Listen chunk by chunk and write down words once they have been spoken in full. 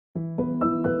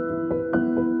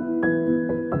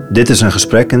Dit is een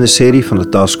gesprek in de serie van de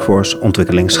Taskforce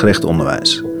Ontwikkelingsgericht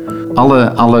Onderwijs.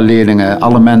 Alle leerlingen,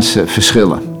 alle mensen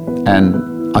verschillen. En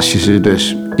als je ze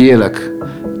dus eerlijk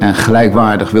en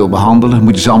gelijkwaardig wil behandelen,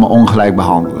 moet je ze allemaal ongelijk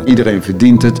behandelen. Iedereen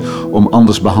verdient het om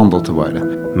anders behandeld te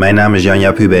worden. Mijn naam is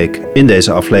Jan-Jaap Hubeek. In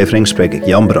deze aflevering spreek ik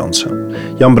Jan Brandsen.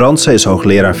 Jan Brandsen is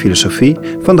hoogleraar filosofie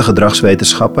van de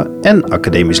gedragswetenschappen en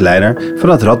academisch leider van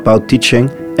het Radboud Teaching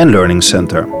and Learning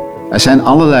Center. Er zijn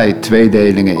allerlei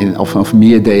tweedelingen of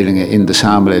meerdelingen in de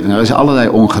samenleving. Er is allerlei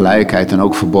ongelijkheid en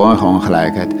ook verborgen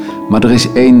ongelijkheid. Maar er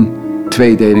is één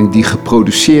tweedeling die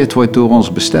geproduceerd wordt door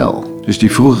ons bestel. Dus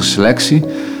die vroege selectie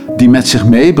die met zich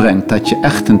meebrengt dat je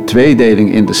echt een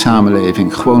tweedeling in de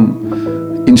samenleving gewoon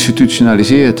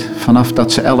institutionaliseert. Vanaf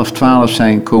dat ze 11, 12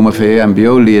 zijn komen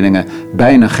VMBO-leerlingen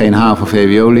bijna geen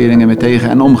HAVO-VWO-leerlingen meer tegen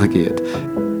en omgekeerd.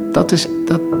 Dat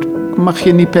mag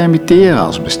je niet permitteren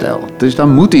als bestel. Dus daar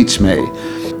moet iets mee.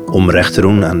 Om recht te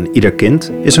doen aan ieder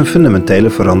kind is een fundamentele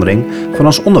verandering van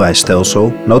ons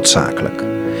onderwijsstelsel noodzakelijk.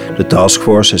 De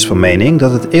Taskforce is van mening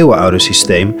dat het eeuwenoude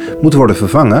systeem moet worden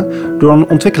vervangen door een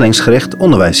ontwikkelingsgericht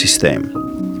onderwijssysteem.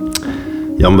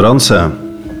 Jan Brandsen,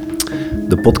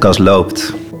 de podcast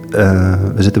loopt.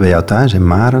 We zitten bij jou thuis in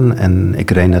Maren en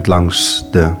ik reed net langs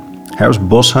de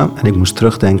herfstbossen en ik moest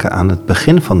terugdenken aan het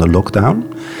begin van de lockdown.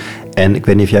 En ik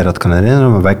weet niet of jij dat kan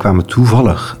herinneren, maar wij kwamen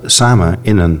toevallig samen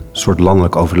in een soort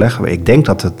landelijk overleg. Ik denk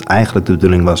dat het eigenlijk de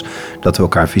bedoeling was dat we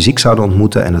elkaar fysiek zouden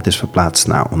ontmoeten en dat is verplaatst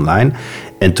naar online.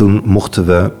 En toen mochten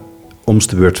we om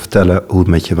de beurt vertellen hoe het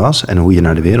met je was en hoe je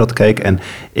naar de wereld keek. En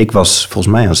ik was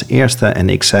volgens mij als eerste en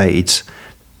ik zei iets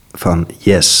van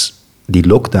yes, die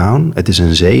lockdown, het is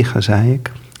een zegen, zei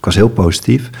ik. Ik was heel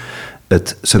positief.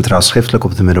 Het centraal schriftelijk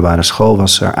op de middelbare school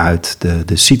was eruit.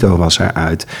 De CITO was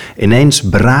eruit. Ineens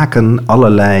braken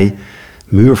allerlei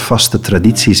muurvaste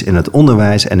tradities in het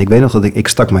onderwijs. En ik weet nog dat ik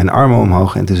stak mijn armen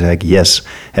omhoog en toen zei ik yes,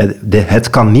 het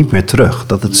kan niet meer terug.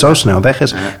 Dat het zo snel weg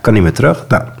is, kan niet meer terug.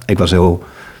 Nou, ik was heel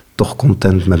toch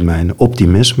content met mijn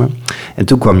optimisme. En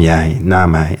toen kwam jij na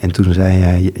mij en toen zei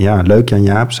jij, ja leuk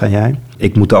Jan-Jaap, zei jij.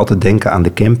 Ik moet altijd denken aan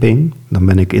de camping. Dan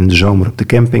ben ik in de zomer op de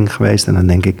camping geweest en dan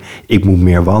denk ik moet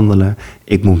meer wandelen,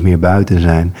 ik moet meer buiten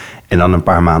zijn. En dan een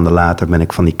paar maanden later ben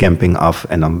ik van die camping af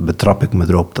en dan betrap ik me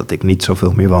erop dat ik niet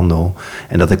zoveel meer wandel.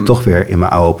 En dat ik toch weer in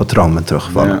mijn oude patroon ben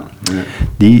teruggevallen.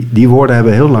 Ja. Die woorden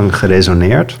hebben heel lang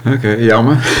geresoneerd. Oké,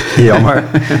 jammer. Jammer.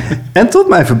 En tot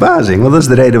mijn verbazing, want dat is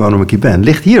de reden waarom ik hier ben,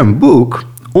 ligt hier een boek,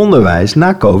 Onderwijs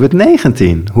na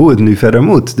COVID-19. Hoe het nu verder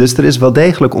moet. Dus er is wel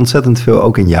degelijk ontzettend veel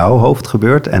ook in jouw hoofd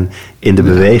gebeurd en in de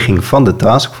beweging van de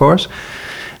Taskforce.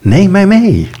 Neem mij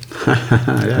mee.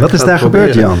 Ja, wat is daar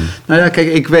gebeurd, Jan? Nou ja,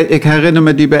 kijk, ik herinner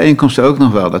me die bijeenkomst ook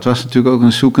nog wel. Dat was natuurlijk ook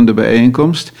een zoekende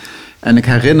bijeenkomst. En ik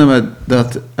herinner me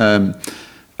dat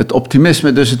het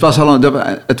optimisme, dus het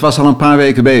was al een paar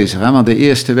weken bezig. Hè? Want de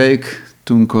eerste week,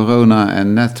 toen corona er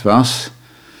net was,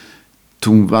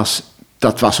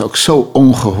 dat was ook zo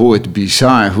ongehoord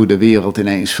bizar hoe de wereld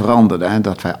ineens veranderde. Hè?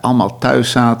 Dat wij allemaal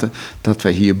thuis zaten, dat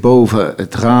wij hierboven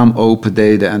het raam open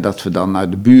deden en dat we dan naar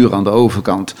de buren aan de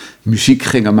overkant muziek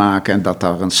gingen maken en dat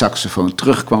daar een saxofoon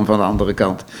terugkwam van de andere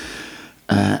kant.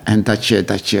 En dat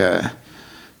je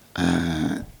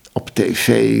op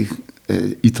tv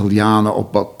Italianen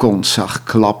op balkons zag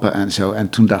klappen en zo. En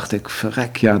toen dacht ik,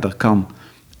 verrek, ja, er kan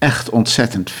echt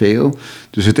ontzettend veel.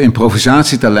 Dus het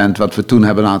improvisatietalent wat we toen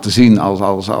hebben laten zien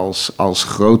als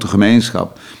grote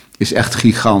gemeenschap is echt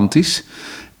gigantisch.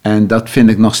 En dat vind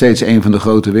ik nog steeds een van de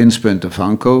grote winstpunten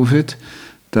van COVID.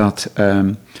 Dat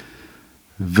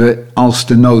we, als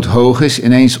de nood hoog is,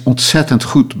 ineens ontzettend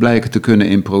goed blijken te kunnen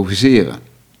improviseren.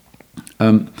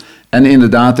 En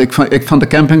inderdaad, ik van de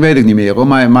camping weet ik niet meer hoor.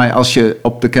 Maar als je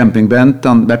op de camping bent,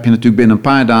 dan heb je natuurlijk binnen een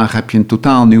paar dagen een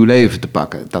totaal nieuw leven te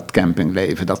pakken. Dat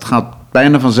campingleven, dat gaat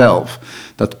bijna vanzelf.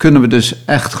 Dat kunnen we dus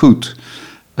echt goed.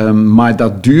 Maar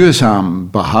dat duurzaam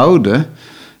behouden.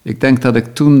 Ik denk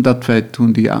dat wij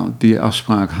toen die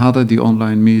afspraak hadden, die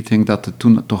online meeting, dat het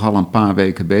toen toch al een paar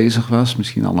weken bezig was.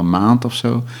 Misschien al een maand of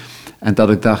zo. En dat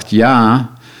ik dacht, ja,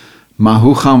 maar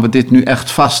hoe gaan we dit nu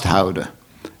echt vasthouden?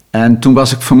 En toen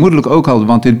was ik vermoedelijk ook al,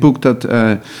 want dit boek,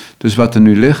 dus wat er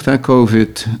nu ligt,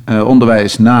 hè,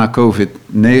 onderwijs na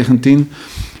COVID-19,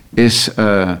 is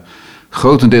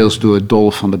grotendeels door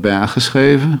Dolf van den Berg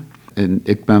geschreven. En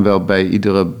ik ben wel bij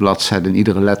iedere bladzijde en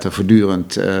iedere letter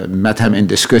voortdurend met hem in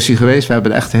discussie geweest. We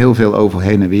hebben er echt heel veel over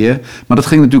heen en weer. Maar dat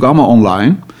ging natuurlijk allemaal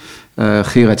online.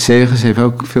 Gerard Segers heeft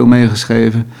ook veel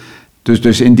meegeschreven.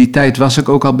 Dus in die tijd was ik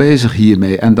ook al bezig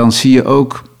hiermee. En dan zie je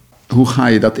ook, hoe ga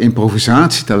je dat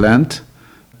improvisatietalent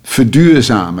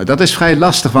verduurzamen? Dat is vrij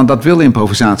lastig, want dat wil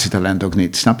improvisatietalent ook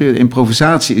niet. Snap je?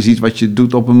 Improvisatie is iets wat je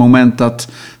doet op een moment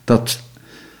dat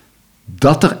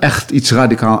dat er echt iets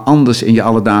radicaal anders in je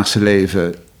alledaagse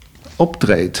leven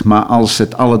optreedt. Maar als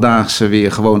het alledaagse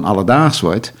weer gewoon alledaags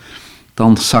wordt,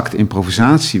 dan zakt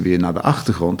improvisatie weer naar de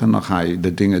achtergrond. En dan ga je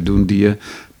de dingen doen die je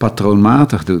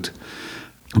patroonmatig doet.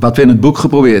 Wat we in het boek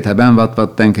geprobeerd hebben, en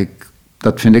wat denk ik,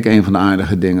 dat vind ik een van de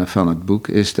aardige dingen van het boek,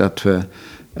 is dat we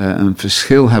een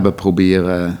verschil hebben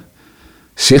proberen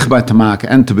zichtbaar te maken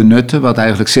en te benutten, wat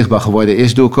eigenlijk zichtbaar geworden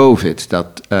is door COVID.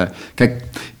 Kijk,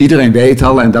 iedereen weet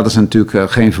al, en dat is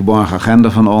natuurlijk geen verborgen agenda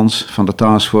van ons, van de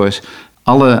taskforce,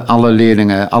 alle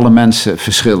leerlingen, alle mensen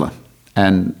verschillen.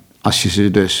 En als je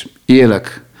ze dus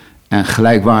eerlijk en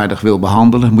gelijkwaardig wil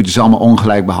behandelen, moet je ze allemaal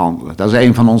ongelijk behandelen. Dat is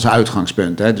een van onze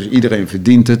uitgangspunten. Hè? Dus iedereen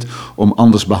verdient het om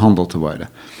anders behandeld te worden.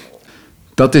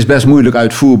 Dat is best moeilijk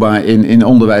uitvoerbaar in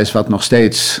onderwijs wat nog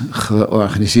steeds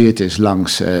georganiseerd is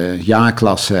langs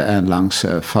jaarklassen en langs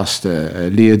vaste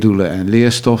leerdoelen en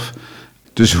leerstof.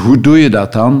 Dus hoe doe je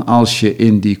dat dan als je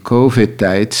in die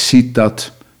COVID-tijd ziet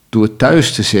dat door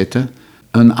thuis te zitten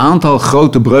een aantal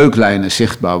grote breuklijnen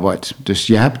zichtbaar wordt. Dus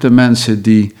je hebt de mensen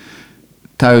die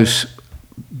thuis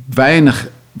weinig,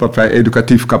 wat wij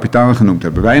educatief kapitaal genoemd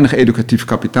hebben, weinig educatief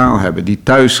kapitaal hebben, die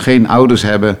thuis geen ouders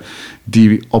hebben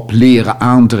die op leren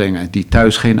aandringen, die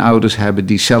thuis geen ouders hebben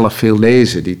die zelf veel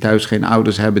lezen, die thuis geen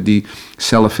ouders hebben die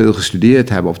zelf veel gestudeerd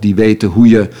hebben of die weten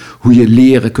hoe je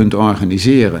leren kunt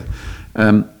organiseren.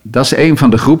 Dat is een van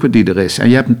de groepen die er is. En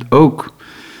je hebt ook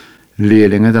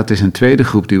leerlingen, dat is een tweede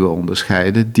groep die we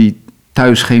onderscheiden, die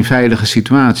thuis geen veilige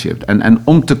situatie hebt. En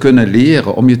om te kunnen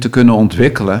leren, om je te kunnen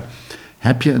ontwikkelen,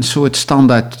 heb je een soort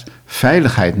standaard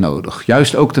veiligheid nodig.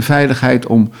 Juist ook de veiligheid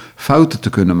om fouten te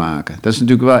kunnen maken. Dat is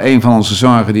natuurlijk wel een van onze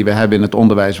zorgen die we hebben in het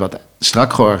onderwijs wat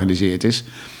strak georganiseerd is.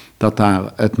 Dat daar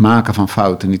het maken van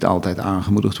fouten niet altijd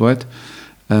aangemoedigd wordt.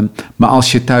 Maar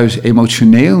als je thuis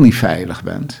emotioneel niet veilig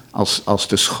bent, als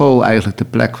de school eigenlijk de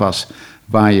plek was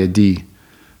waar je die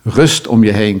rust om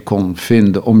je heen kon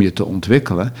vinden om je te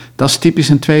ontwikkelen, dat is typisch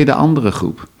een tweede andere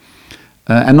groep.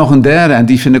 En nog een derde, en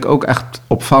die vind ik ook echt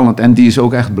opvallend en die is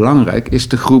ook echt belangrijk, is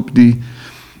de groep die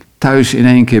thuis in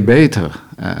één keer beter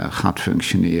gaat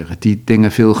functioneren, die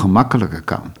dingen veel gemakkelijker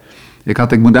kan.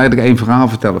 Ik moet eigenlijk één verhaal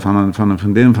vertellen van een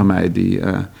vriendin van mij die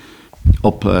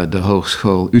op de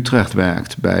Hogeschool Utrecht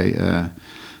werkt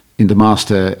in de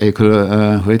master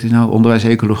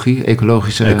onderwijs-ecologie?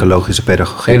 Ecologische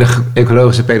pedagogiek.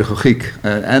 Ecologische pedagogiek.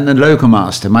 En een leuke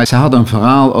master. Maar ze had een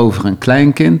verhaal over een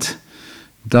kleinkind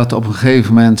dat op een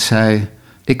gegeven moment zei,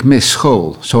 ik mis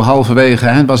school. Zo halverwege,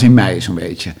 het was in mei zo'n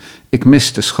beetje. Ik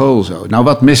miste school zo. Nou,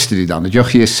 wat miste hij dan? Het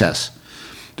jochie is 6.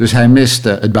 Dus hij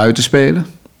miste het buitenspelen,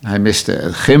 hij miste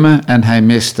het gymmen en hij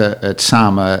miste het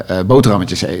samen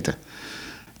boterhammetjes eten.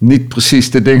 Niet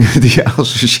precies de dingen die je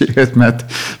associeert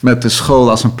met de school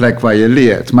als een plek waar je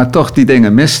leert. Maar toch, die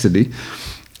dingen miste hij.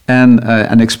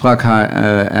 En ik sprak haar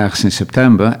ergens in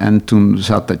september. En toen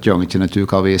zat dat jongetje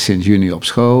natuurlijk alweer sinds juni op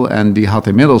school. En die had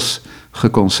inmiddels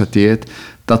geconstateerd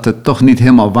dat het toch niet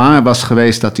helemaal waar was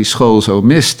geweest dat die school zo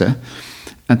miste.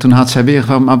 En toen had zij weer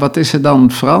van, maar wat is er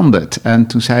dan veranderd? En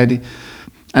toen zei hij,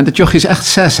 en dat jochie is echt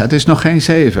 6, het is nog geen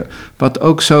 7. Wat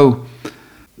ook zo,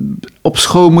 op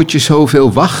school moet je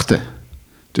zoveel wachten.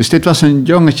 Dus dit was een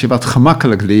jongetje wat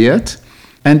gemakkelijk leert.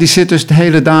 En die zit dus de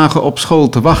hele dagen op school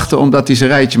te wachten omdat hij zijn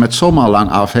rijtje met sommen al lang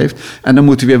af heeft. En dan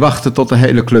moet hij weer wachten tot de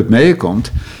hele club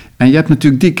meekomt. En je hebt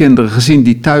natuurlijk die kinderen gezien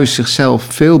die thuis zichzelf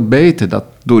veel beter dat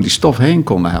door die stof heen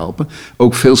konden helpen.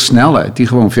 Ook veel sneller, die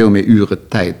gewoon veel meer uren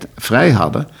tijd vrij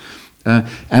hadden.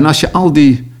 En als je al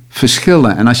die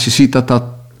verschillen en als je ziet dat dat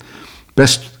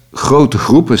best grote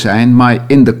groepen zijn, maar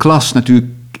in de klas natuurlijk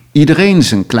iedereen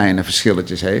zijn kleine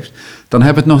verschilletjes heeft, dan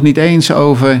hebben we het nog niet eens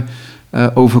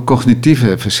over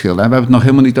cognitieve verschillen. We hebben het nog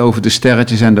helemaal niet over de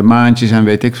sterretjes en de maantjes en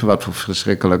weet ik veel wat voor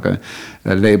verschrikkelijke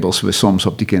labels we soms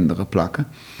op die kinderen plakken.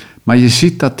 Maar je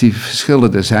ziet dat die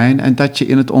verschillen er zijn en dat je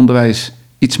in het onderwijs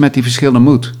iets met die verschillen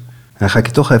moet. Dan ga ik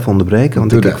je toch even onderbreken,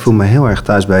 want ik voel me heel erg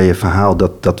thuis bij je verhaal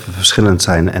dat we verschillend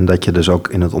zijn en dat je dus ook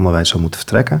in het onderwijs zou moeten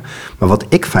vertrekken. Maar wat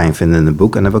ik fijn vind in het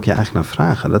boek, en daar wil ik je eigenlijk naar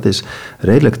vragen, dat is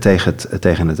redelijk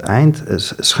tegen het eind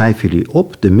schrijven jullie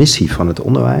op de missie van het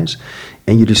onderwijs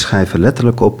en jullie schrijven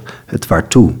letterlijk op het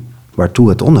waartoe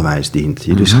het onderwijs dient.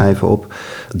 Jullie schrijven op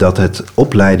dat het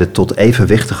opleiden tot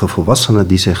evenwichtige volwassenen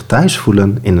die zich thuis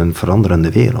voelen in een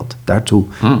veranderende wereld. Daartoe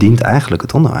dient eigenlijk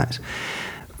het onderwijs.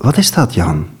 Wat is dat,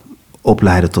 Jan?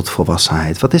 Opleiden tot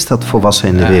volwassenheid. Wat is dat volwassen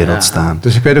in de wereld staan?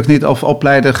 Dus ik weet ook niet of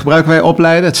opleiden, gebruiken wij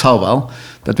opleiden? Het zal wel.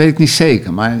 Dat weet ik niet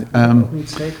zeker. Maar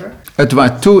niet zeker? Het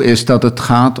waartoe is dat het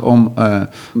gaat om,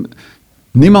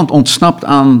 niemand ontsnapt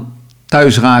aan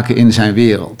thuis raken in zijn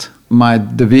wereld.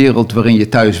 Maar de wereld waarin je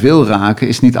thuis wil raken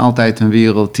is niet altijd een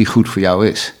wereld die goed voor jou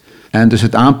is. En dus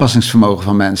het aanpassingsvermogen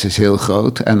van mensen is heel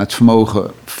groot. En het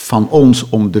vermogen van ons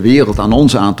om de wereld aan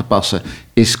ons aan te passen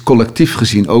is collectief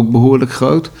gezien ook behoorlijk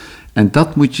groot. En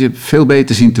dat moet je veel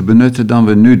beter zien te benutten dan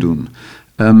we nu doen.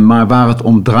 Maar waar het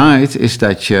om draait is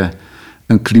dat je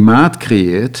een klimaat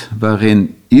creëert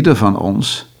waarin ieder van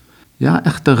ons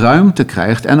echt de ruimte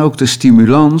krijgt en ook de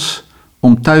stimulans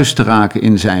om thuis te raken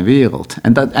in zijn wereld.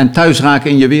 En thuis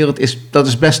raken in je wereld dat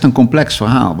is best een complex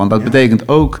verhaal. Want dat betekent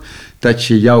ook dat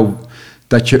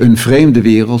je een vreemde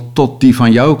wereld tot die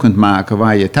van jou kunt maken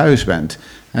waar je thuis bent.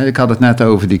 Ik had het net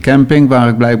over die camping waar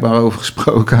ik blijkbaar over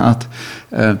gesproken had.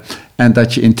 En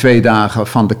dat je in 2 dagen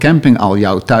van de camping al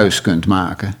jouw thuis kunt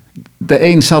maken. De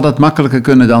een zal dat makkelijker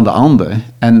kunnen dan de ander.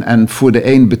 En voor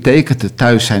de een betekent het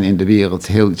thuis zijn in de wereld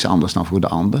heel iets anders dan voor de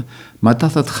ander. Maar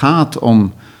dat het gaat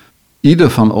om ieder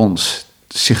van ons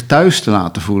zich thuis te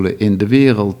laten voelen in de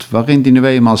wereld waarin die nu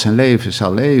eenmaal zijn leven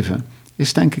zal leven,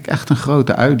 is denk ik echt een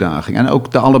grote uitdaging. En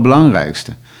ook de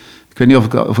allerbelangrijkste. Ik weet niet of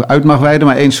ik over uit mag wijden,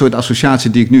 maar één soort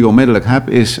associatie die ik nu onmiddellijk heb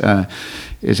is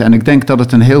en ik denk dat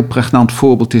het een heel pregnant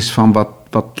voorbeeld is van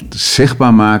wat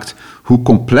zichtbaar maakt hoe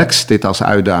complex dit als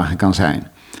uitdaging kan zijn.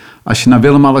 Als je naar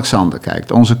Willem-Alexander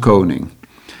kijkt, onze koning.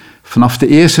 Vanaf de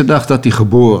eerste dag dat hij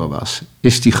geboren was,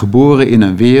 is hij geboren in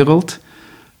een wereld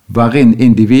waarin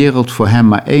in die wereld voor hem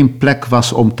maar 1 plek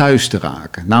was om thuis te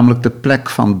raken. Namelijk de plek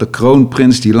van de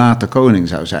kroonprins die later koning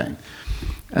zou zijn.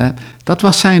 Dat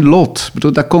was zijn lot. Ik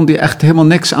bedoel, daar kon hij echt helemaal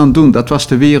niks aan doen. Dat was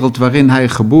de wereld waarin hij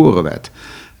geboren werd.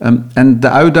 En de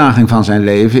uitdaging van zijn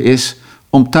leven is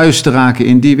om thuis te raken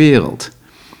in die wereld.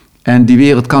 En die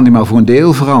wereld kan hij maar voor een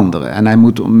deel veranderen. En hij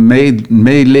moet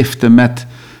meeliften met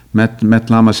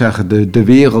laat maar zeggen, de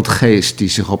wereldgeest die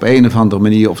zich op een of andere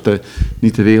manier,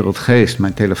 niet de wereldgeest,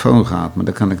 mijn telefoon gaat, maar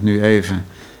dan kan ik nu even,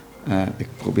 ik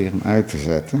probeer hem uit te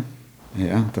zetten.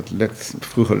 Ja, dat lukt.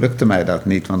 Vroeger lukte mij dat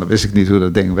niet, want dan wist ik niet hoe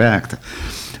dat ding werkte.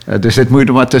 Dus dit moet je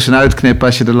er maar tussenuit knippen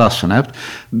als je er last van hebt.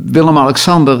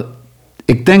 Willem-Alexander,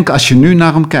 ik denk als je nu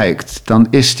naar hem kijkt, dan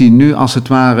is hij nu als het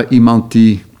ware iemand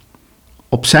die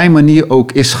op zijn manier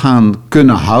ook is gaan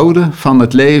kunnen houden van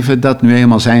het leven dat nu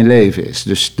eenmaal zijn leven is.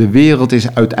 Dus de wereld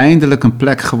is uiteindelijk een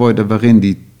plek geworden waarin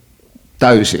hij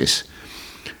thuis is.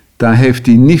 Daar heeft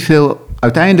hij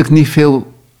uiteindelijk niet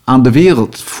veel aan de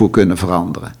wereld voor kunnen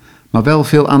veranderen. Maar wel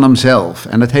veel aan hemzelf.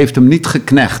 En het heeft hem niet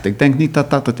geknecht. Ik denk niet dat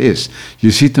dat het is.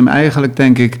 Je ziet hem eigenlijk,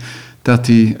 denk ik, dat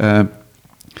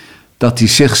hij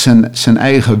zich zijn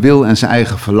eigen wil en zijn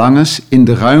eigen verlangens in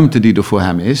de ruimte die er voor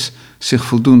hem is, zich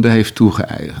voldoende heeft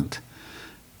toegeëigend.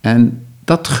 En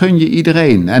dat gun je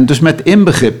iedereen. En dus met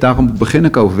inbegrip, daarom begin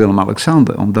ik over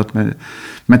Willem-Alexander, omdat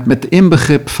met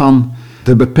inbegrip van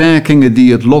de beperkingen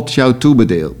die het lot jou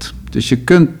toebedeelt. Dus je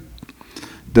kunt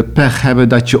de pech hebben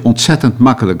dat je ontzettend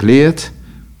makkelijk leert.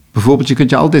 Bijvoorbeeld, je kunt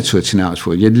je al dit soort scenario's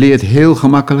voor. Je leert heel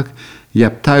gemakkelijk. Je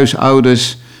hebt thuis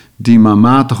ouders die maar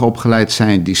matig opgeleid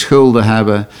zijn, die schulden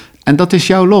hebben. En dat is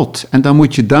jouw lot. En dan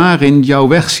moet je daarin jouw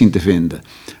weg zien te vinden.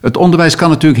 Het onderwijs kan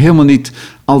natuurlijk helemaal niet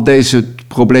al deze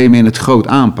problemen in het groot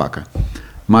aanpakken.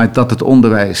 Maar dat het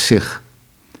onderwijs zich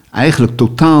eigenlijk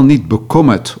totaal niet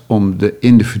bekommert om de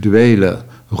individuele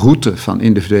route van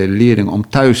individuele leerlingen om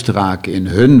thuis te raken in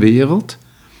hun wereld.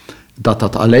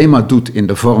 Dat alleen maar doet in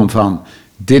de vorm van,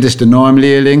 dit is de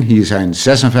normleerling, hier zijn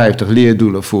 56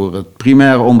 leerdoelen voor het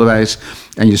primaire onderwijs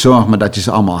en je zorgt maar dat je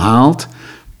ze allemaal haalt.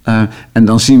 En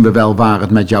dan zien we wel waar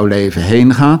het met jouw leven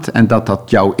heen gaat en dat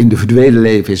jouw individuele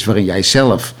leven is waarin jij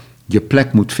zelf je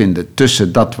plek moet vinden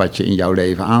tussen dat wat je in jouw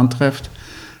leven aantreft,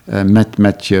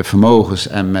 met je vermogens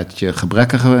en met je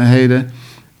gebrekkigheden.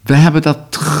 We hebben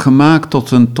dat gemaakt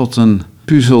tot een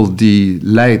puzzel die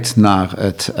leidt naar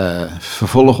het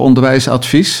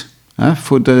vervolgonderwijsadvies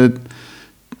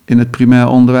in het primair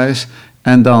onderwijs.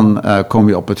 En dan kom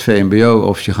je op het VMBO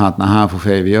of je gaat naar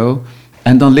HAVO-VWO.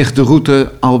 En dan ligt de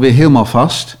route alweer helemaal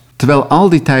vast. Terwijl al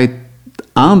die tijd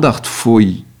aandacht voor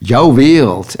jouw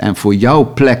wereld en voor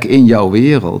jouw plek in jouw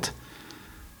wereld,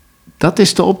 dat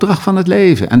is de opdracht van het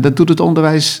leven. En dat doet het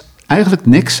onderwijs eigenlijk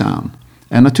niks aan.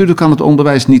 En natuurlijk kan het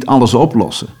onderwijs niet alles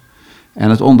oplossen. En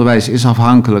het onderwijs is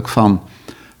afhankelijk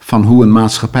van hoe een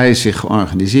maatschappij zich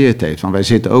georganiseerd heeft. Want wij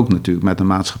zitten ook natuurlijk met een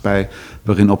maatschappij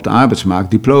waarin op de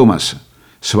arbeidsmarkt diploma's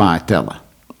zwaar tellen.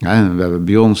 Ja, we hebben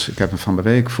bij ons, ik heb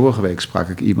vorige week sprak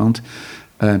ik iemand,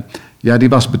 die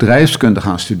was bedrijfskunde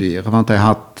gaan studeren, want hij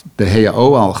had de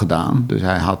HAO al gedaan. Dus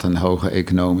hij had een hoge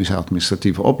economische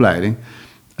administratieve opleiding.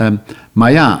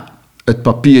 Maar ja, het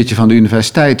papiertje van de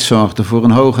universiteit zorgde voor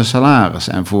een hoger salaris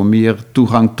en voor meer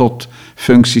toegang tot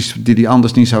functies die hij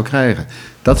anders niet zou krijgen.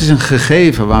 Dat is een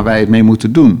gegeven waar wij het mee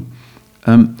moeten doen.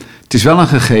 Het is wel een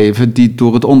gegeven die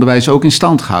door het onderwijs ook in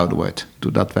stand gehouden wordt,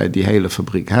 doordat wij die hele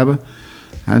fabriek hebben.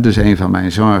 Dus een van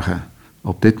mijn zorgen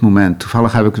op dit moment.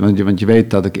 Toevallig heb ik, want je weet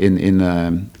dat ik in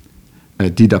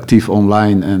Didactief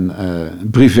Online een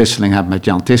briefwisseling heb met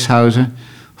Jan Tishuizen.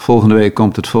 Volgende week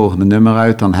komt het volgende nummer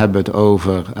uit. Dan hebben we het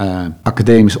over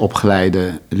academisch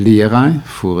opgeleide leraar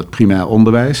voor het primair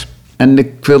onderwijs. En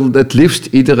ik wil het liefst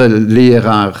iedere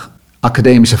leraar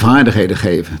academische vaardigheden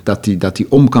geven. Dat die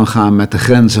om kan gaan met de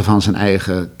grenzen van zijn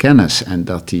eigen kennis. En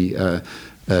dat hij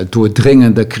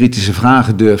doordringende kritische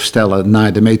vragen durft stellen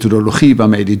naar de methodologie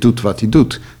waarmee hij doet wat hij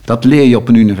doet. Dat leer je op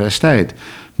een universiteit.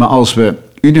 Maar als we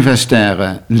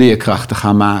universitaire leerkrachten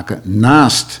gaan maken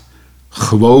naast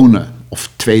gewone of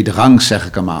tweede rang, zeg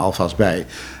ik er maar alvast bij,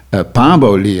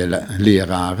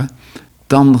 PABO-leraren,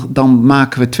 dan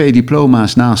maken we 2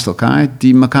 diploma's naast elkaar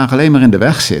die elkaar alleen maar in de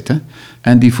weg zitten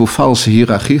en die voor valse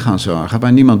hiërarchie gaan zorgen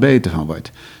waar niemand beter van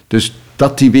wordt. Dus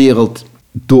dat die wereld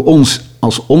door ons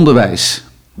als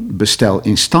onderwijsbestel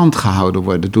in stand gehouden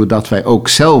wordt, doordat wij ook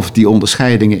zelf die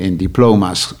onderscheidingen in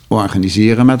diploma's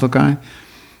organiseren met elkaar,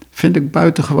 vind ik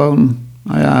buitengewoon,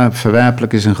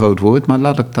 verwerpelijk is een groot woord, maar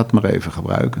laat ik dat maar even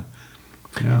gebruiken.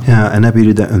 Ja, en hebben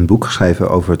jullie een boek geschreven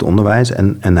over het onderwijs?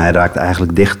 En hij raakt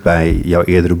eigenlijk dicht bij jouw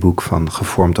eerdere boek van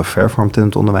gevormd of vervormd in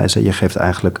het onderwijs. Je geeft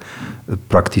eigenlijk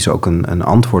praktisch ook een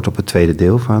antwoord op het tweede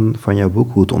deel van jouw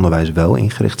boek. Hoe het onderwijs wel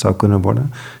ingericht zou kunnen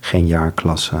worden. Geen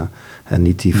jaarklassen en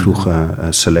niet die vroege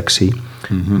selectie,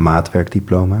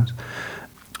 maatwerkdiploma's.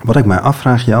 Wat ik mij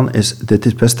afvraag, Jan, is dit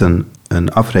is best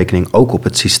een afrekening ook op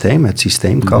het systeem. Het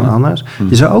systeem kan anders.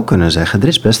 Je zou ook kunnen zeggen, er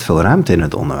is best veel ruimte in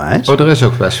het onderwijs. Er is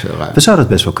ook best veel ruimte. We zouden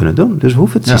het best wel kunnen doen. Dus we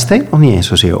hoeven het systeem nog niet eens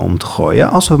zozeer om te gooien,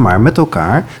 als we maar met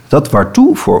elkaar dat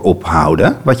waartoe voor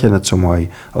ophouden, wat je net zo mooi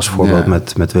als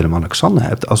voorbeeld met Willem-Alexander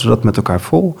hebt. Als we dat met elkaar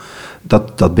vol,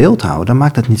 dat beeld houden, dan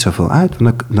maakt het niet zoveel uit.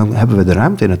 Want dan hebben we de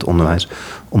ruimte in het onderwijs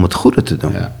om het goede te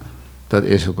doen. Ja. Dat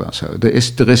is ook wel zo.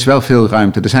 Er is wel veel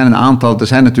ruimte. Er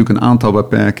zijn natuurlijk een aantal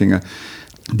beperkingen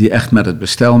die echt met het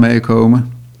bestel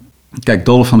meekomen. Kijk,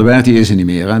 Dolf van der Werf die is er niet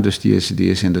meer. Hè? Dus die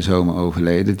is in de zomer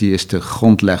overleden. Die is de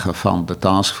grondlegger van de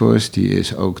taskforce. Die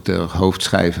is ook de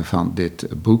hoofdschrijver van dit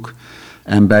boek.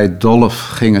 En bij Dolf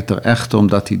ging het er echt om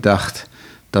dat hij dacht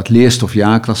dat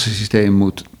leerstof-jaarklassensysteem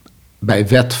moet bij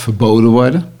wet verboden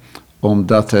worden.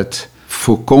 Omdat het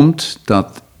voorkomt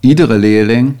dat iedere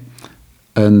leerling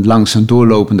langs een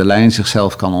doorlopende lijn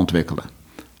zichzelf kan ontwikkelen.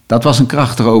 Dat was een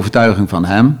krachtige overtuiging van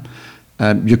hem.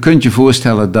 Je kunt je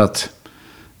voorstellen dat,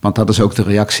 want dat is ook de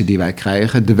reactie die wij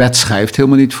krijgen, de wet schrijft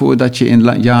helemaal niet voor dat je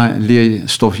in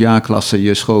leerstofjaarklassen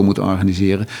je school moet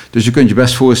organiseren. Dus je kunt je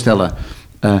best voorstellen,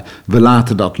 we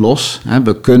laten dat los. Hè.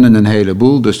 We kunnen een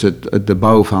heleboel, dus de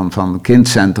bouw van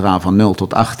kindcentra van 0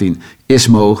 tot 18 is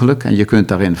mogelijk. En je kunt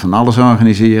daarin van alles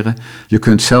organiseren. Je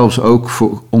kunt zelfs ook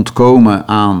ontkomen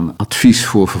aan advies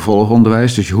voor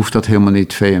vervolgonderwijs. Dus je hoeft dat helemaal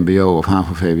niet, VMBO of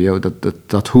HAVO-VWO,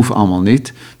 dat hoeft allemaal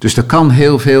niet. Dus er kan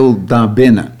heel veel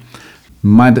daarbinnen.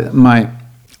 Maar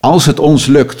als het ons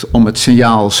lukt om het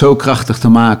signaal zo krachtig te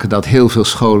maken dat heel veel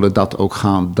scholen dat ook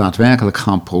daadwerkelijk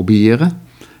gaan proberen,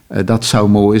 dat zou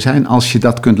mooi zijn. Als je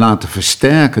dat kunt laten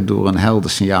versterken door een helder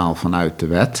signaal vanuit de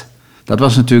wet. Dat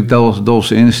was natuurlijk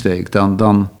Dolf's insteek.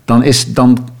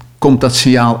 Dan komt dat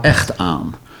signaal echt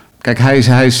aan. Kijk, hij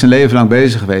is zijn leven lang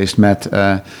bezig geweest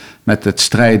met het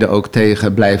strijden ook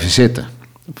tegen blijven zitten.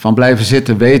 Van blijven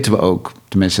zitten weten we ook,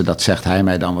 tenminste dat zegt hij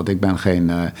mij dan, want ik ben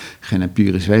geen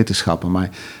empirisch wetenschapper, maar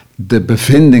de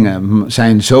bevindingen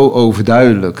zijn zo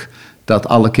overduidelijk dat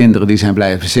alle kinderen die zijn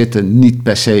blijven zitten niet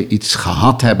per se iets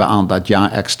gehad hebben aan dat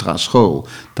jaar extra school.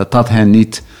 Dat hen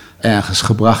niet ergens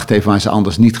gebracht heeft waar ze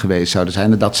anders niet geweest zouden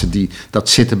zijn en dat ze dat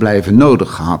zitten blijven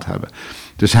nodig gehad hebben.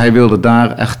 Dus hij wilde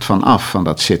daar echt van af, van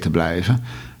dat zitten blijven.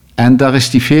 En daar is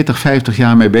hij 40, 50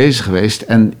 jaar mee bezig geweest.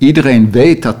 En iedereen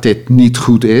weet dat dit niet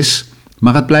goed is,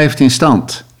 maar het blijft in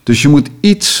stand. Dus je moet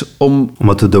iets om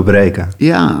het te doorbreken.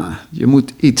 Ja, je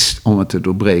moet iets om het te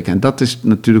doorbreken. En dat is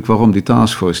natuurlijk waarom die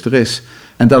taskforce er is.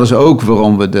 En dat is ook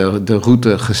waarom we de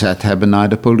route gezet hebben naar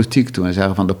de politiek toe. En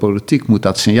zeggen van de politiek moet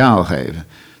dat signaal geven.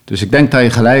 Dus ik denk dat je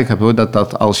gelijk hebt hoor,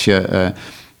 dat als je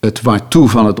het waartoe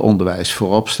van het onderwijs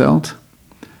voorop stelt,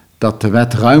 dat de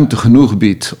wet ruimte genoeg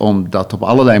biedt om dat op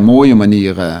allerlei mooie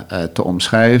manieren te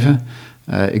omschrijven.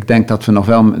 Ik denk dat we nog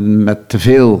wel met te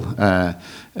veel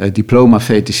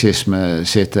diploma-fetischisme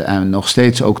zitten en nog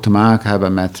steeds ook te maken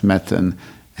hebben met een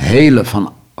hele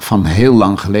van heel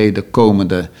lang geleden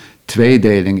komende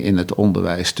tweedeling in het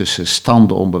onderwijs tussen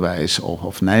standenonderwijs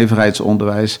of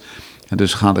nijverheidsonderwijs. En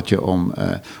dus gaat het je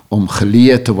om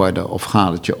geleerd te worden of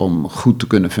gaat het je om goed te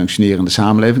kunnen functioneren in de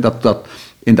samenleving. Dat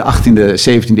in de 18e,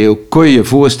 17e eeuw kon je je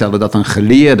voorstellen dat een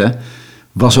geleerde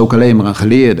was ook alleen maar een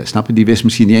geleerde. Snap je? Die wist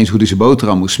misschien niet eens hoe hij zijn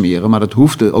boterham moest smeren, maar dat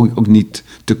hoefde ook niet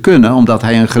te kunnen, omdat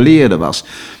hij een geleerde was.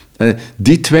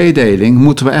 Die tweedeling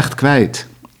moeten we echt kwijt.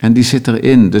 En die zit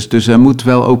erin. Dus er moet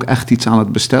wel ook echt iets aan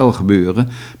het bestel gebeuren.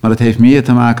 Maar dat heeft meer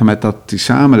te maken met dat die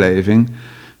samenleving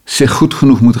zich goed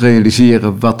genoeg moet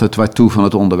realiseren wat het waartoe van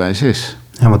het onderwijs is.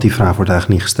 Ja, want die vraag wordt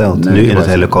eigenlijk niet gesteld. Nee, nu in het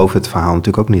hele COVID-verhaal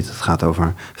natuurlijk ook niet. Het gaat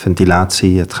over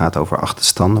ventilatie, het gaat over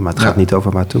achterstanden, maar het gaat niet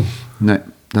over waartoe. Nee,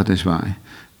 dat is waar.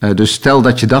 Dus stel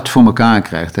dat je dat voor elkaar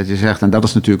krijgt. Dat je zegt, en dat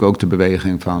is natuurlijk ook de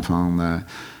beweging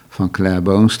van Claire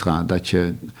Boonstra, dat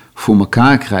je voor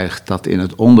elkaar krijgt dat in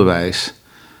het onderwijs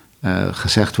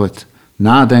gezegd wordt,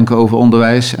 nadenken over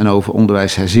onderwijs en over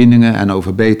onderwijsherzieningen en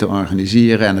over beter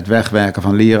organiseren en het wegwerken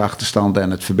van leerachterstanden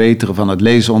en het verbeteren van het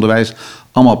leesonderwijs.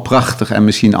 Allemaal prachtig en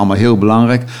misschien allemaal heel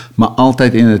belangrijk, maar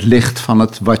altijd in het licht van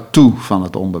het waartoe van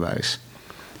het onderwijs.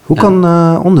 Hoe kan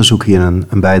onderzoek hier een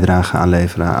bijdrage aan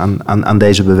leveren aan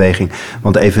deze beweging?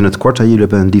 Want even in het kort, jullie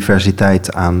hebben een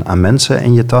diversiteit aan mensen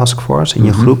in je taskforce, in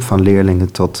je groep, van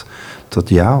leerlingen tot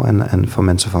jou en van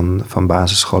mensen van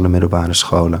basisscholen, middelbare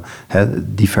scholen.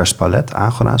 Divers palet,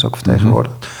 Agora is ook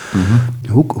vertegenwoordigd.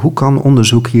 Hoe kan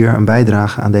onderzoek hier een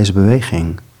bijdrage aan deze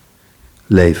beweging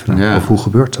leveren? Ja. Of hoe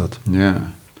gebeurt dat? Ja.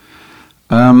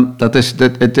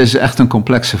 Het is echt een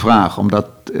complexe vraag, omdat...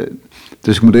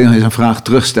 Dus ik moet eens een vraag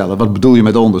terugstellen. Wat bedoel je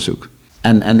met onderzoek?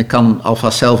 En ik kan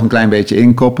alvast zelf een klein beetje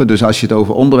inkoppen. Dus als je het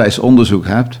over onderwijsonderzoek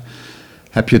hebt,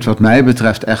 heb je het wat mij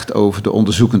betreft echt over de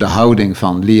onderzoekende houding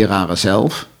van leraren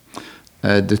zelf.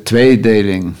 De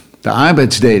tweedeling, de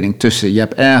arbeidsdeling tussen, je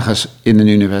hebt ergens in een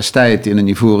universiteit, in een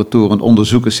ivoren toren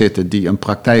onderzoekers zitten die een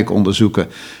praktijk onderzoeken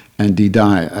en die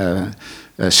daar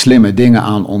slimme dingen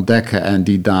aan ontdekken en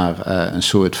die daar een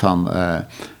soort van...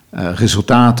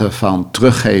 resultaten van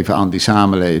teruggeven aan die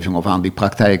samenleving of aan die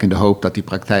praktijk in de hoop dat die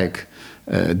praktijk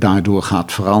daardoor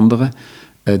gaat veranderen.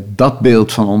 Dat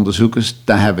beeld van onderzoekers,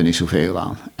 daar hebben we niet zoveel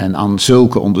aan. En aan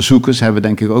zulke onderzoekers hebben we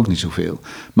denk ik ook niet zoveel.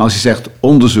 Maar als je zegt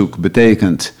onderzoek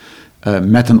betekent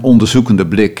met een onderzoekende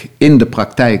blik in de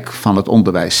praktijk van het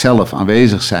onderwijs zelf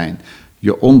aanwezig zijn,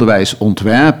 je onderwijs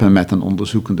ontwerpen met een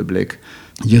onderzoekende blik,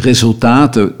 je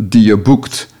resultaten die je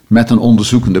boekt met een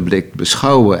onderzoekende blik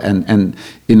beschouwen en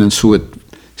in een soort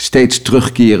steeds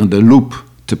terugkerende loop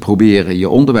te proberen je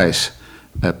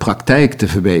onderwijspraktijk te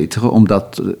verbeteren,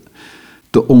 omdat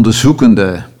de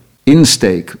onderzoekende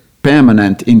insteek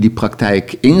permanent in die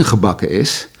praktijk ingebakken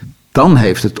is, dan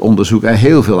heeft het onderzoek er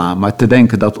heel veel aan. Maar te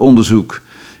denken dat onderzoek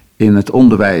in het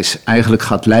onderwijs eigenlijk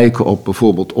gaat lijken op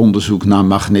bijvoorbeeld onderzoek naar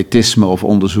magnetisme of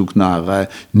onderzoek naar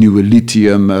nieuwe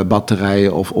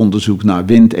lithiumbatterijen of onderzoek naar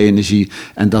windenergie.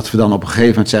 En dat we dan op een gegeven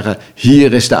moment zeggen,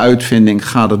 hier is de uitvinding,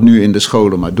 ga dat nu in de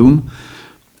scholen maar doen.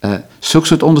 Zulk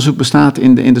soort onderzoek bestaat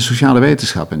in de sociale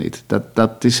wetenschappen niet.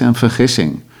 Dat is een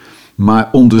vergissing. Maar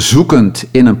onderzoekend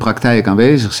in een praktijk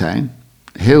aanwezig zijn,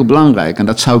 heel belangrijk. En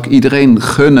dat zou ik iedereen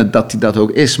gunnen dat hij dat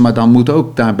ook is, maar dan moet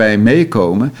ook daarbij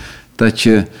meekomen dat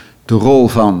je de rol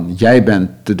van jij bent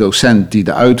de docent die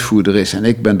de uitvoerder is en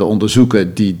ik ben de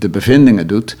onderzoeker die de bevindingen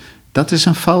doet, dat is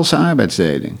een valse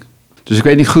arbeidsdeling. Dus ik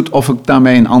weet niet goed of ik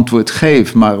daarmee een antwoord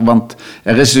geef, want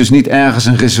er is dus niet ergens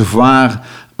een reservoir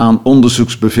aan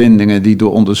onderzoeksbevindingen die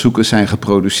door onderzoekers zijn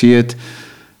geproduceerd,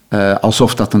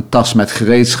 alsof dat een tas met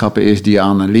gereedschappen is die je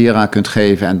aan een leraar kunt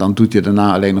geven en dan doet je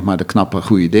daarna alleen nog maar de knappe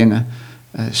goede dingen.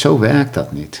 Zo werkt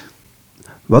dat niet.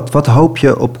 Wat hoop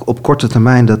je op korte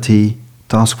termijn dat die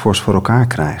taskforce voor elkaar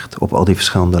krijgt op al die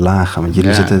verschillende lagen? Want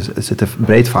jullie zitten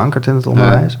breed verankerd in het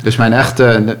onderwijs. Dus mijn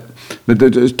echte...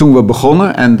 Toen we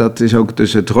begonnen, en dat is ook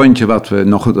dus het rondje wat we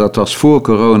nog... Dat was voor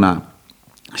corona.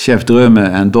 Chef Drumme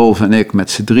en Dolf en ik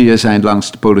met z'n drieën zijn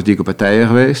langs de politieke partijen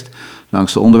geweest.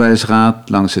 Langs de onderwijsraad,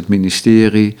 langs het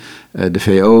ministerie, de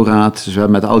VO-raad. Dus we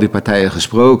hebben met al die partijen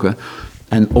gesproken.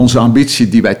 En onze ambitie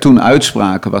die wij toen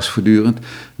uitspraken was voortdurend.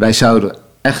 Wij zouden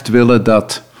echt willen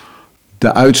dat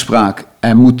de uitspraak,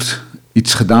 er moet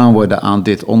iets gedaan worden aan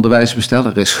dit onderwijsbestel.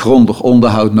 Er is grondig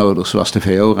onderhoud nodig, zoals de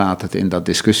VO-raad het in dat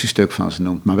discussiestuk van ze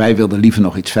noemt. Maar wij wilden liever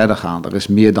nog iets verder gaan. Er is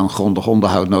meer dan grondig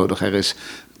onderhoud nodig. Er is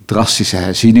drastische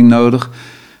herziening nodig.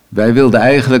 Wij wilden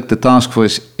eigenlijk, de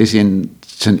taskforce is in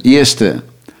zijn eerste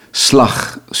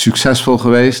slag succesvol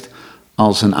geweest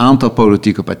als een aantal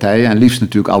politieke partijen, en liefst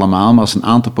natuurlijk allemaal, maar als een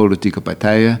aantal politieke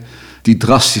partijen die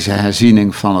drastische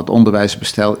herziening van het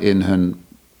onderwijsbestel in hun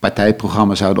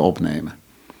partijprogramma zouden opnemen.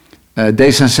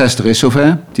 D66 is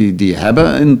zover, die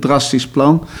hebben een drastisch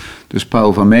plan. Dus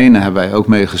Paul van Menen hebben wij ook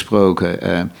meegesproken.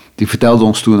 Die vertelde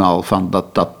ons toen al van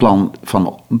dat plan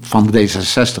van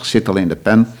D66 zit al in de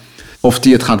pen. Of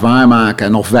die het gaat waarmaken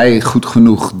en of wij goed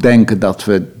genoeg denken dat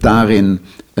we daarin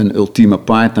een ultieme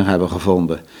partner hebben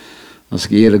gevonden. Als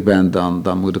ik eerlijk ben,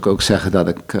 dan moet ik ook zeggen dat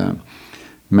ik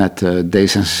met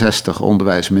D66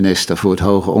 onderwijsminister voor het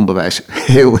hoger onderwijs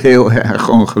heel erg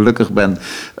ongelukkig ben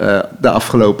de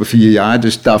afgelopen 4 jaar.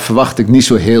 Dus daar verwacht ik niet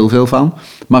zo heel veel van.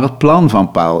 Maar het plan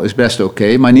van Pauw is best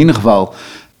oké. Maar in ieder geval,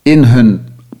 in hun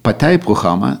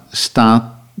partijprogramma staat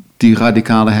die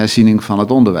radicale herziening van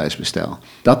het onderwijsbestel.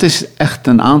 Dat is echt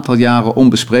een aantal jaren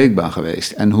onbespreekbaar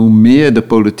geweest. En hoe meer de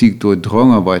politiek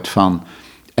doordrongen wordt van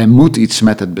er moet iets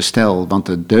met het bestel, want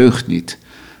het deugt niet.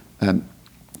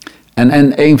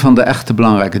 En een van de echte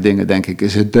belangrijke dingen, denk ik,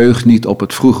 is het deugt niet op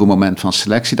het vroege moment van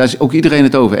selectie. Daar is ook iedereen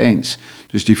het over eens.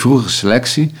 Dus die vroege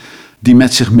selectie, die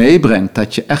met zich meebrengt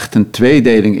dat je echt een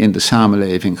tweedeling in de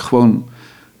samenleving gewoon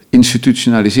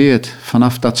institutionaliseert.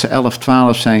 Vanaf dat ze 11,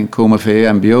 12 zijn, komen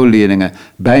VMBO-leerlingen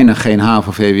bijna geen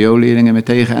HAVO-VWO-leerlingen meer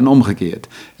tegen en omgekeerd.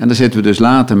 En dan zitten we dus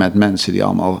later met mensen die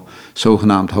allemaal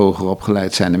zogenaamd hoger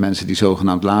opgeleid zijn en mensen die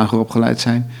zogenaamd lager opgeleid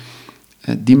zijn,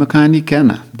 die elkaar niet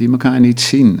kennen, die elkaar niet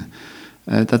zien.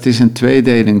 Dat is een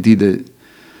tweedeling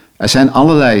er zijn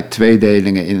allerlei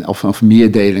tweedelingen of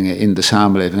meerdelingen in de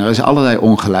samenleving. Er is allerlei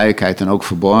ongelijkheid en ook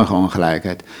verborgen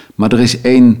ongelijkheid. Maar er is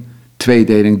één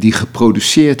tweedeling die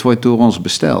geproduceerd wordt door ons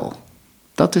bestel.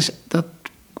 Dat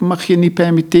mag je niet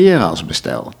permitteren als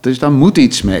bestel. Dus daar moet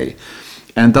iets mee.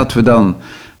 En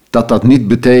dat niet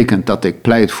betekent dat ik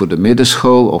pleit voor de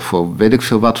middenschool of voor weet ik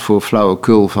veel wat voor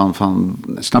flauwekul van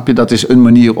snap je, dat is een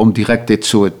manier om direct dit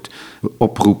soort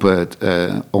oproepen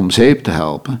om zeep te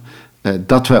helpen.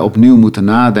 Dat wij opnieuw moeten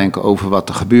nadenken over wat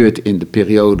er gebeurt in de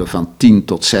periode van 10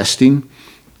 tot 16,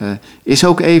 is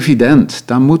ook evident.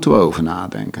 Daar moeten we over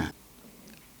nadenken.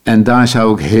 En daar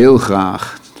zou ik heel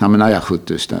graag, nou ja goed,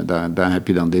 dus daar heb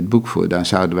je dan dit boek voor. Daar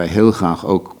zouden wij heel graag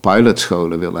ook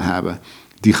pilotscholen willen hebben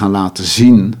die gaan laten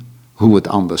zien hoe het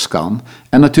anders kan.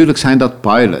 En natuurlijk zijn dat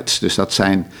pilots, dus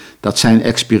dat zijn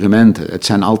experimenten. Het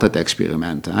zijn altijd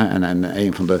experimenten. Hè? En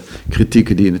een van de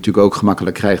kritieken die je natuurlijk ook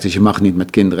gemakkelijk krijgt is je mag niet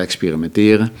met kinderen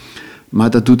experimenteren. Maar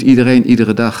dat doet iedereen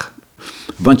iedere dag.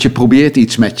 Want je probeert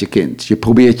iets met je kind. Je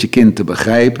probeert je kind te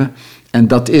begrijpen. En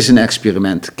dat is een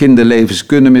experiment. Kinderlevens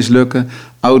kunnen mislukken.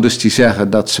 Ouders die zeggen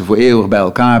dat ze voor eeuwig bij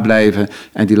elkaar blijven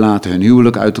en die laten hun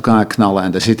huwelijk uit elkaar knallen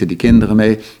en daar zitten die kinderen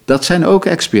mee. Dat zijn ook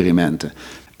experimenten.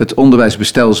 Het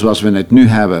onderwijsbestel zoals we het nu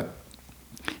hebben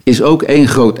is ook één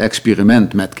groot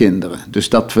experiment met kinderen. Dus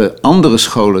dat we andere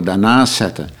scholen daarnaast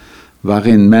zetten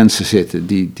waarin mensen zitten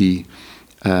die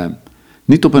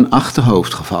niet op hun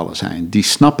achterhoofd gevallen zijn. Die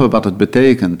snappen wat het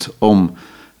betekent om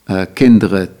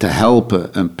kinderen te helpen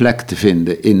een plek te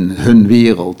vinden in hun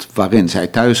wereld waarin zij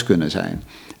thuis kunnen zijn.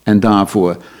 En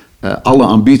daarvoor alle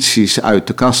ambities uit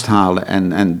de kast halen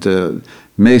en de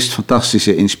meest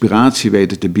fantastische inspiratie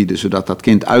weten te bieden, zodat dat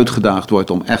kind uitgedaagd wordt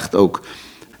om echt ook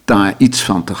daar iets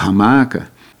van te gaan maken.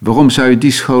 Waarom zou je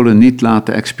die scholen niet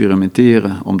laten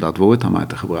experimenteren, om dat woord dan maar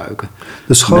te gebruiken?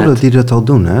 De scholen die dat al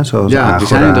doen, hè? Zoals ja, Agora, die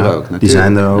zijn er ook natuurlijk. Die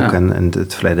zijn er ook. Ja. En in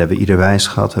het verleden hebben we Iederwijs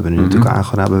gehad. We hebben nu natuurlijk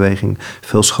Agora-beweging,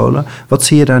 veel scholen. Wat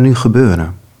zie je daar nu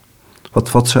gebeuren?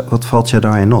 Wat valt je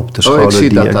daarin op? De scholen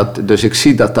ik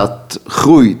zie dat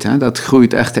groeit. Hè? Dat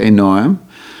groeit echt enorm.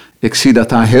 Ik zie dat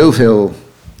daar heel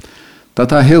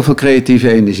veel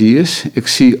creatieve energie is. Ik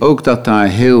zie ook dat daar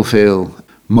heel veel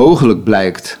mogelijk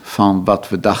blijkt van wat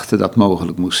we dachten dat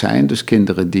mogelijk moest zijn. Dus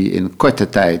kinderen die in korte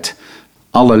tijd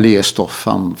alle leerstof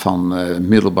van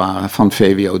middelbare, van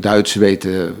VWO Duits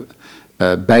weten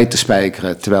bij te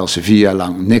spijkeren, terwijl ze 4 jaar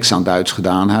lang niks aan Duits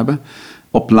gedaan hebben.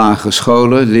 Op lagere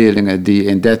scholen, leerlingen die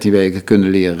in 13 weken kunnen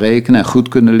leren rekenen en goed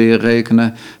kunnen leren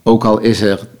rekenen. Ook al is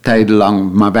er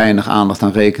tijdenlang maar weinig aandacht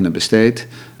aan rekenen besteed.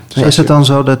 Dus is het dan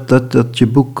zo dat je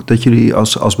boek, dat jullie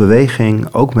als beweging,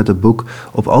 ook met het boek,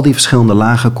 op al die verschillende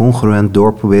lagen congruent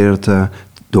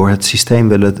door het systeem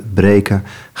willen breken,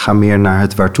 ga meer naar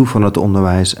het waartoe van het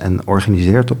onderwijs en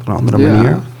organiseert op een andere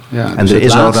manier? Ja, en dus er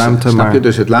is al ruimte, snap maar... je,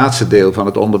 dus het laatste deel van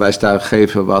het onderwijs, daar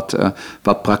geven we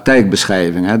wat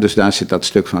praktijkbeschrijving. Hè? Dus daar zit dat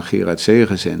stuk van Gerard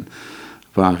Segers in,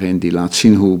 waarin die laat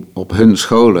zien hoe op hun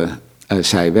scholen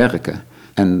zij werken.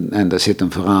 En daar zit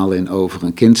een verhaal in over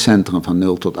een kindcentrum van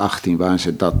 0 tot 18, waar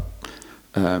ze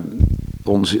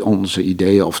onze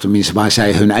ideeën, of tenminste waar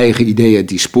zij hun eigen ideeën,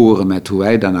 die sporen met hoe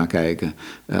wij daarnaar kijken,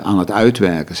 aan het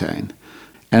uitwerken zijn.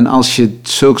 En als je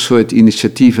zulke soort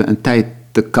initiatieven een tijd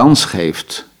de kans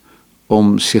geeft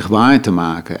om zich waar te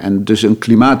maken. En dus een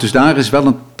klimaat, dus daar is wel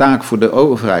een taak voor de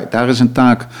overheid, daar is een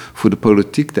taak voor de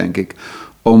politiek, denk ik,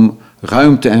 om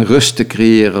ruimte en rust te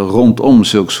creëren rondom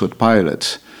zulke soort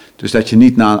pilots. Dus dat je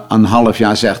niet na een half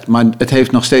jaar zegt, maar het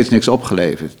heeft nog steeds niks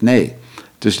opgeleverd. Nee.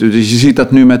 Dus je ziet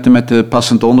dat nu met de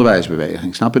passend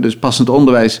onderwijsbeweging, snap je? Dus passend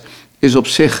onderwijs is op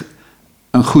zich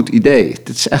een goed idee. Het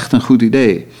is echt een goed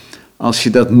idee. als je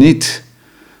dat niet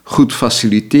goed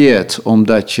faciliteert,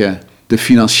 omdat je de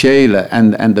financiële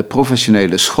en de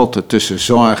professionele schotten tussen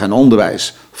zorg en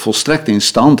onderwijs volstrekt in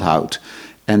stand houdt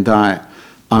en daar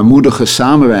armoedige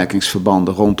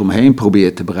samenwerkingsverbanden rondomheen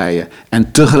probeert te breien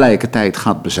en tegelijkertijd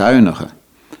gaat bezuinigen,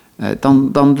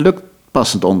 dan lukt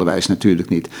passend onderwijs natuurlijk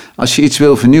niet. Als je iets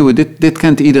wil vernieuwen, dit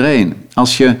kent iedereen.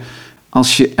 Als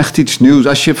je echt iets nieuws,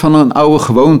 als je van een oude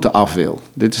gewoonte af wil,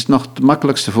 dit is nog het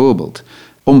makkelijkste voorbeeld.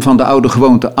 Om van de oude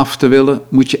gewoonte af te willen,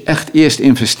 moet je echt eerst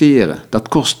investeren. Dat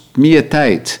kost meer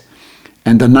tijd.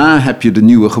 En daarna heb je de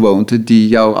nieuwe gewoonte die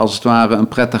jou als het ware een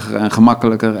prettiger en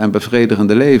gemakkelijker en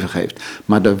bevredigender leven geeft.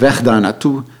 Maar de weg daar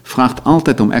naartoe vraagt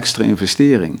altijd om extra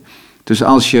investering. Dus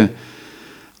als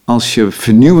je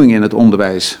vernieuwing in het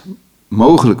onderwijs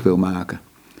mogelijk wil maken,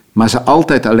 maar ze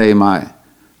altijd alleen maar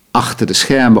achter de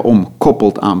schermen om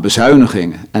koppelt aan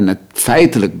bezuinigingen en het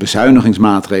feitelijk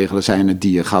bezuinigingsmaatregelen zijn het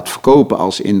die je gaat verkopen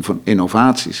als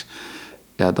innovaties,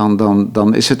 ja,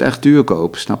 dan is het echt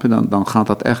duurkoop, snap je? Dan gaat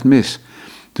dat echt mis.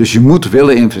 Dus je moet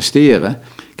willen investeren.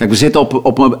 Kijk, we zitten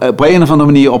op een of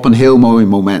andere manier op een heel mooi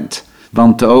moment.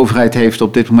 Want de overheid heeft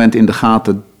op dit moment in de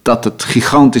gaten dat het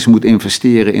gigantisch moet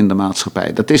investeren in de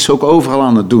maatschappij. Dat is ze ook overal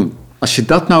aan het doen. Als je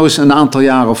dat nou eens een aantal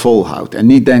jaren volhoudt en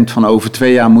niet denkt van over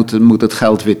 2 jaar moet het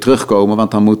geld weer terugkomen,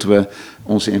 want dan moeten we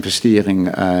onze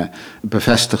investering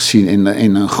bevestigd zien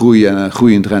in een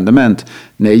groeiend rendement.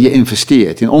 Nee, je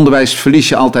investeert. In onderwijs verlies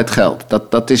je altijd geld.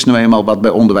 Dat is nou eenmaal wat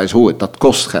bij onderwijs hoort. Dat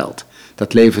kost geld.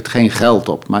 Dat levert geen geld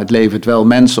op, maar het levert wel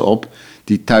mensen op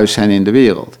die thuis zijn in de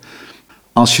wereld.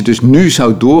 Als je dus nu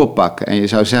zou doorpakken en je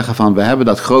zou zeggen van we hebben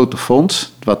dat grote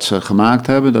fonds wat ze gemaakt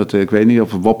hebben, dat ik weet niet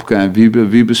of Wopke en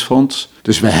Wiebes fonds.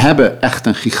 Dus we hebben echt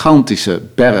een gigantische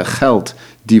berg geld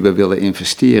die we willen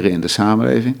investeren in de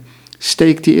samenleving.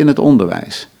 Steek die in het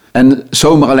onderwijs. En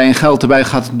zomaar alleen geld erbij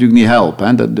gaat het natuurlijk niet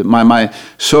helpen. Hè? Maar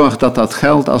zorg dat dat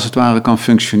geld als het ware kan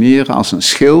functioneren als een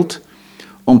schild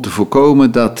om te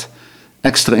voorkomen dat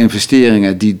extra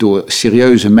investeringen die door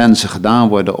serieuze mensen gedaan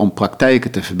worden om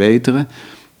praktijken te verbeteren,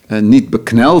 niet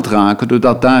bekneld raken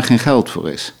doordat daar geen geld voor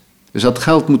is. Dus dat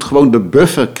geld moet gewoon de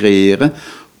buffer creëren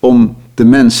om de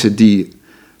mensen die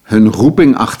hun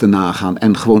roeping achterna gaan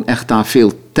en gewoon echt daar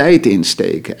veel tijd in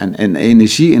steken en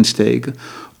energie in steken,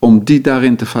 om die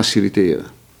daarin te faciliteren.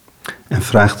 En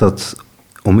vraagt dat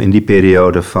om in die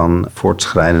periode van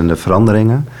voortschrijdende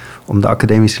veranderingen, om de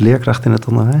academische leerkracht in het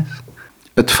onderwijs?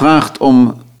 Het vraagt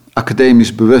om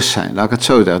academisch bewustzijn, laat ik het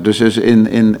zo zeggen. Dus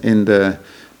in de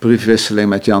briefwisseling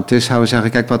met Jan Tishouwer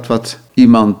zeggen, kijk wat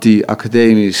iemand die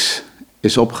academisch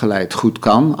is opgeleid goed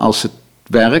kan, als het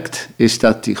werkt, is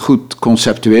dat hij goed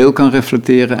conceptueel kan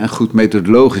reflecteren en goed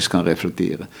methodologisch kan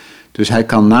reflecteren. Dus hij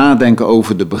kan nadenken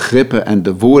over de begrippen en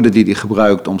de woorden die hij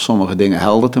gebruikt om sommige dingen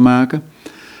helder te maken.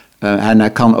 En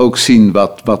hij kan ook zien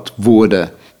wat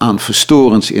woorden aan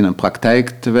verstorens in een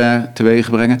praktijk teweeg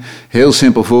brengen. Heel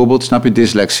simpel voorbeeld, snap je,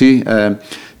 dyslexie.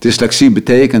 Dyslexie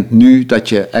betekent nu dat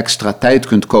je extra tijd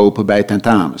kunt kopen bij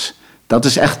tentamens. Dat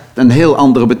is echt een heel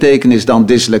andere betekenis dan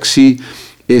dyslexie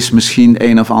is misschien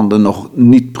een of ander nog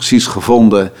niet precies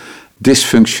gevonden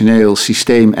dysfunctioneel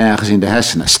systeem ergens in de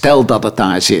hersenen. Stel dat het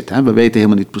daar zit. Hè. We weten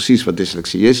helemaal niet precies wat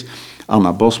dyslexie is.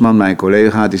 Anna Bosman, mijn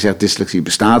collega, die zegt dyslexie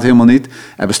bestaat helemaal niet.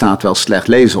 Er bestaat wel slecht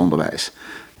leesonderwijs.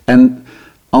 En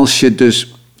als je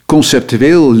dus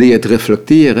conceptueel leert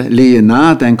reflecteren, leer je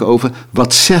nadenken over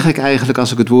wat zeg ik eigenlijk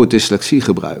als ik het woord dyslexie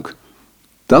gebruik.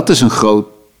 Dat is een groot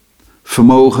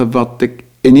vermogen wat ik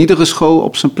in iedere school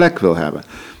op zijn plek wil hebben.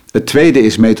 Het tweede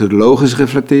is methodologisch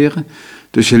reflecteren.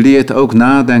 Dus je leert ook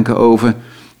nadenken over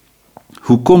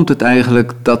hoe komt het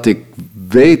eigenlijk dat ik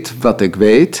weet wat ik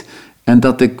weet en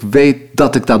dat ik weet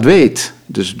dat ik dat weet.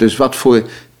 Dus wat voor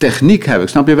techniek heb ik?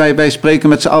 Snap je, wij spreken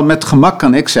met z'n allen, met gemak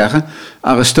kan ik zeggen,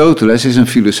 Aristoteles is een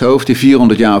filosoof die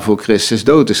 400 jaar voor Christus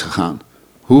dood is gegaan.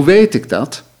 Hoe weet ik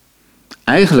dat?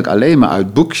 Eigenlijk alleen maar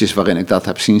uit boekjes waarin ik dat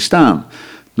heb zien staan.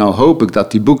 Nou hoop ik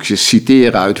dat die boekjes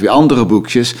citeren uit weer andere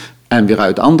boekjes en weer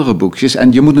uit andere boekjes.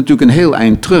 En je moet natuurlijk een heel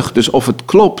eind terug. Dus of het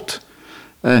klopt,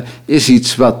 is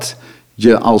iets wat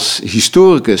je als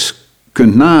historicus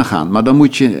kunt nagaan. Maar dan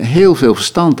moet je heel veel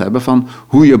verstand hebben van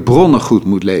hoe je bronnen goed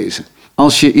moet lezen.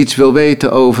 Als je iets wil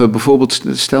weten over bijvoorbeeld,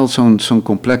 stel zo'n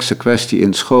complexe kwestie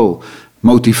in school.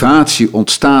 Motivatie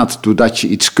ontstaat doordat je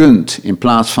iets kunt, in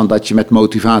plaats van dat je met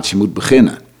motivatie moet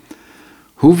beginnen.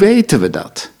 Hoe weten we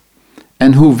dat?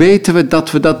 En hoe weten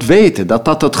we dat weten?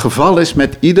 Dat het geval is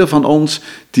met ieder van ons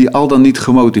die al dan niet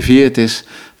gemotiveerd is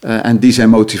en die zijn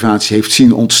motivatie heeft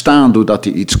zien ontstaan doordat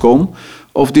hij iets kon.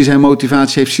 Of die zijn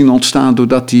motivatie heeft zien ontstaan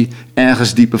doordat hij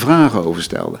ergens diepe vragen over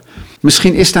stelde.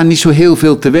 Misschien is daar niet zo heel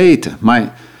veel te weten,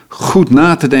 maar goed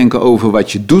na te denken over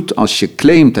wat je doet als je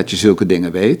claimt dat je zulke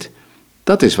dingen weet.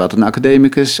 Dat is wat een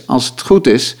academicus, als het goed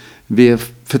is, weer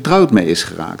vertrouwd mee is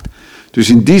geraakt. Dus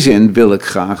in die zin wil ik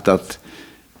graag dat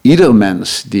ieder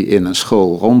mens die in een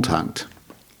school rondhangt,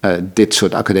 dit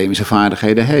soort academische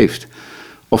vaardigheden heeft.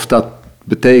 Of dat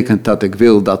betekent dat ik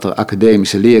wil dat er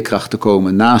academische leerkrachten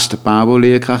komen naast de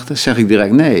PABO-leerkrachten, zeg ik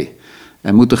direct nee.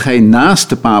 Er moeten geen naast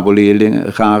de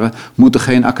PABO-leraren, moeten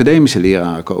geen academische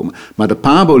leraren komen. Maar de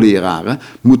PABO-leraren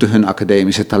moeten hun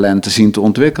academische talenten zien te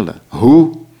ontwikkelen. Hoe,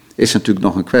 is natuurlijk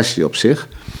nog een kwestie op zich.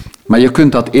 Maar je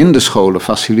kunt dat in de scholen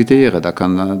faciliteren.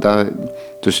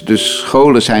 Dus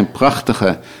scholen zijn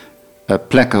prachtige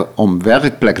plekken om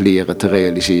werkplekleren te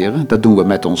realiseren. Dat doen we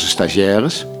met onze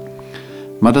stagiaires.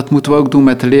 Maar dat moeten we ook doen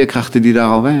met de leerkrachten die daar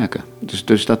al werken.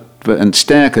 Dus dat we een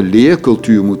sterke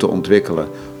leercultuur moeten ontwikkelen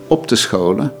op de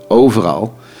scholen,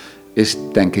 overal, is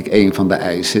denk ik een van de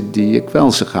eisen die ik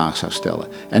wel zo graag zou stellen.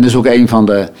 En dat is ook een van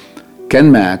de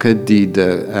kenmerken die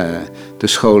de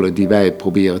scholen die wij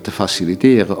proberen te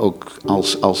faciliteren ook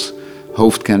als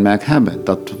hoofdkenmerk hebben.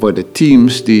 Dat worden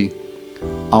teams die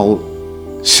al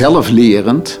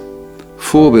zelflerend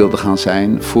voorbeelden gaan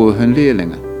zijn voor hun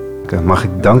leerlingen. Mag ik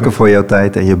danken voor jouw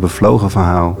tijd en je bevlogen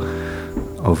verhaal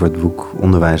over het boek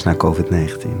Onderwijs na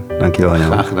COVID-19. Dankjewel,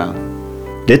 Jan. Graag gedaan.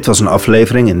 Dit was een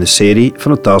aflevering in de serie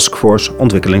van de Taskforce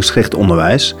Ontwikkelingsgericht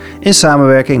Onderwijs in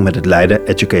samenwerking met het Leiden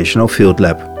Educational Field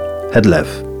Lab, het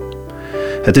LEF.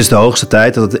 Het is de hoogste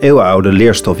tijd dat het eeuwenoude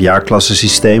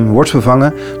leerstof-jaarklassensysteem wordt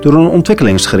vervangen door een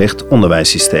ontwikkelingsgericht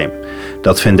onderwijssysteem.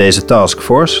 Dat vindt deze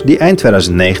taskforce die eind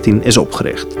 2019 is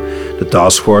opgericht. De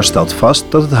taskforce stelt vast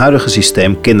dat het huidige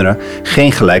systeem kinderen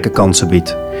geen gelijke kansen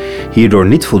biedt. Hierdoor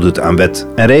niet voldoet aan wet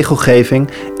en regelgeving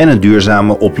en een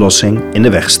duurzame oplossing in de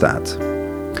weg staat.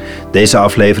 Deze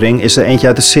aflevering is er eentje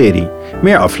uit de serie.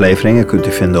 Meer afleveringen kunt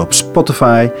u vinden op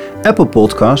Spotify, Apple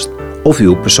Podcast of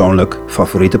uw persoonlijk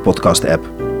favoriete podcast-app.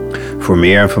 Voor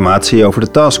meer informatie over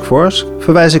de Taskforce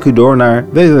verwijs ik u door naar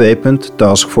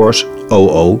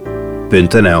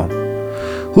www.taskforceoo.nl.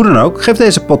 Hoe dan ook, geef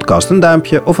deze podcast een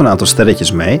duimpje of een aantal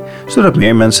sterretjes mee, zodat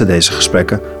meer mensen deze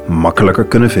gesprekken makkelijker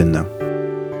kunnen vinden.